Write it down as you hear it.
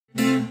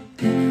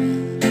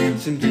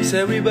Some gigs,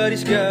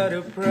 everybody's got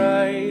a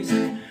price.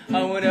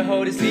 I wonder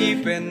how they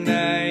sleep at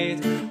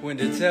night. When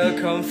the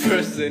tale comes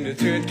first and the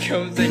truth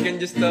comes, they can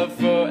just stop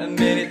for a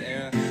minute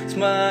and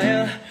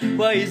smile.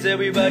 Why is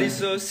everybody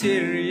so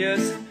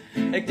serious?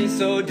 Acting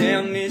so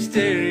damn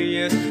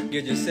mysterious.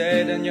 Get your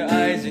sad on your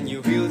eyes and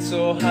you feel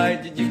so high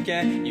that you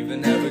can't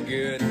even have a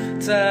good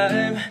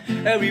time.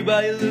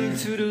 Everybody look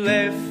to the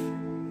left.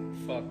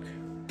 Fuck.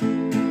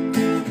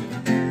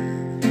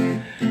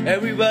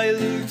 Everybody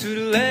look to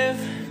the left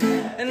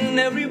and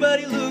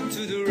everybody look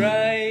to the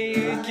right.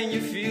 Can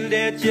you feel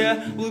that?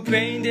 Yeah, we'll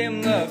pay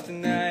them love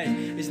tonight.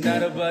 It's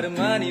not about the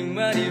money,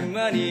 money,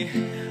 money.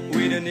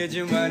 We don't need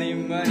your money,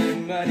 money,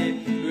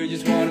 money. We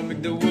just wanna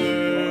make the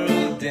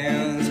world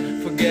dance.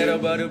 Forget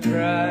about the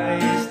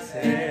price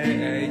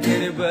tag.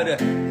 Anybody,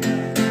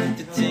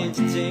 cha-ching,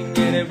 cha-ching,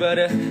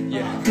 anybody,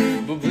 yeah.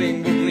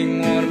 Bubbling,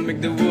 bubbling, wanna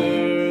make the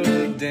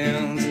world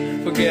dance.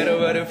 Forget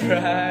about the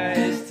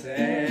price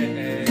tag.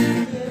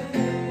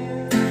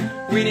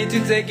 We need to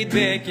take it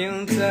back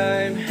in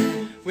time,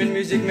 when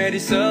music made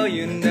us all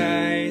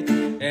unite.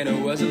 And it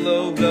was a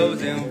low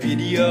blows and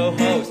video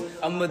host.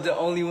 I'm not the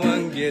only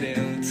one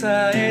getting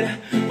tired.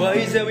 Why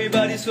is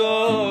everybody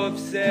so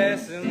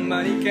obsessed? And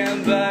money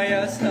can't buy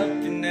us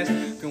happiness.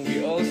 Can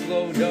we all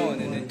slow down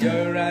and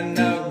enjoy right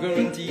now?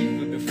 Guaranteed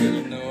we'll be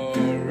feeling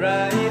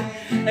alright.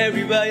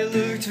 Everybody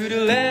look to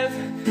the left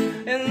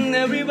and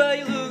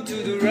everybody look to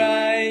the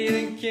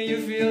right. Can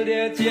you feel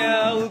that?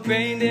 Yeah, we'll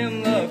paint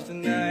them love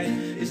tonight.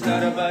 It's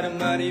not about the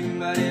money,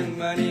 money,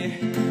 money.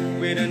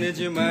 We don't need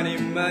your money,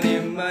 money,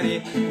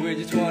 money. We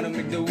just wanna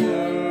make the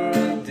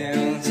world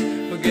dance.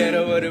 Forget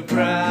about the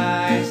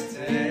price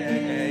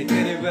tag.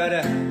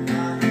 Anybody,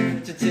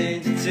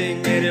 cha-ching,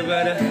 cha-ching,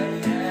 anybody.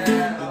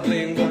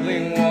 Bubbling,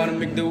 bubbling, wanna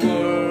make the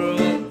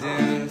world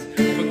dance.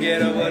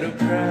 Forget about the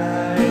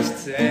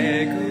price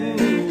tag.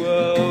 Ooh,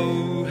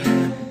 oh.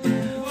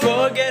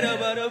 Forget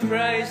about the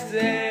price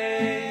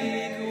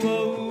tag.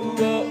 Whoa,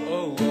 whoa,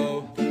 oh,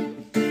 whoa.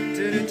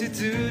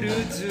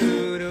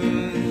 Do-do-do-do-do-do.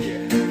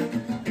 Yeah.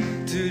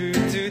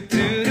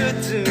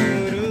 Do-do-do-do-do-do.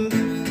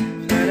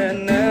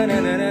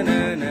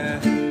 Na-na-na-na-na-na.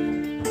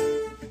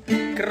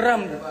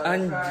 Kram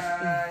anjing.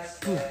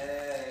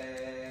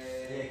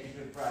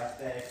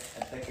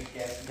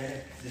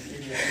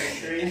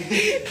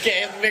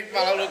 Cashback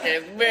malah lu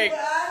cashback.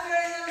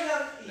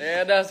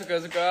 Ya dah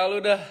suka-suka lu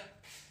dah.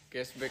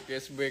 Cashback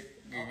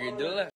gigi jelas.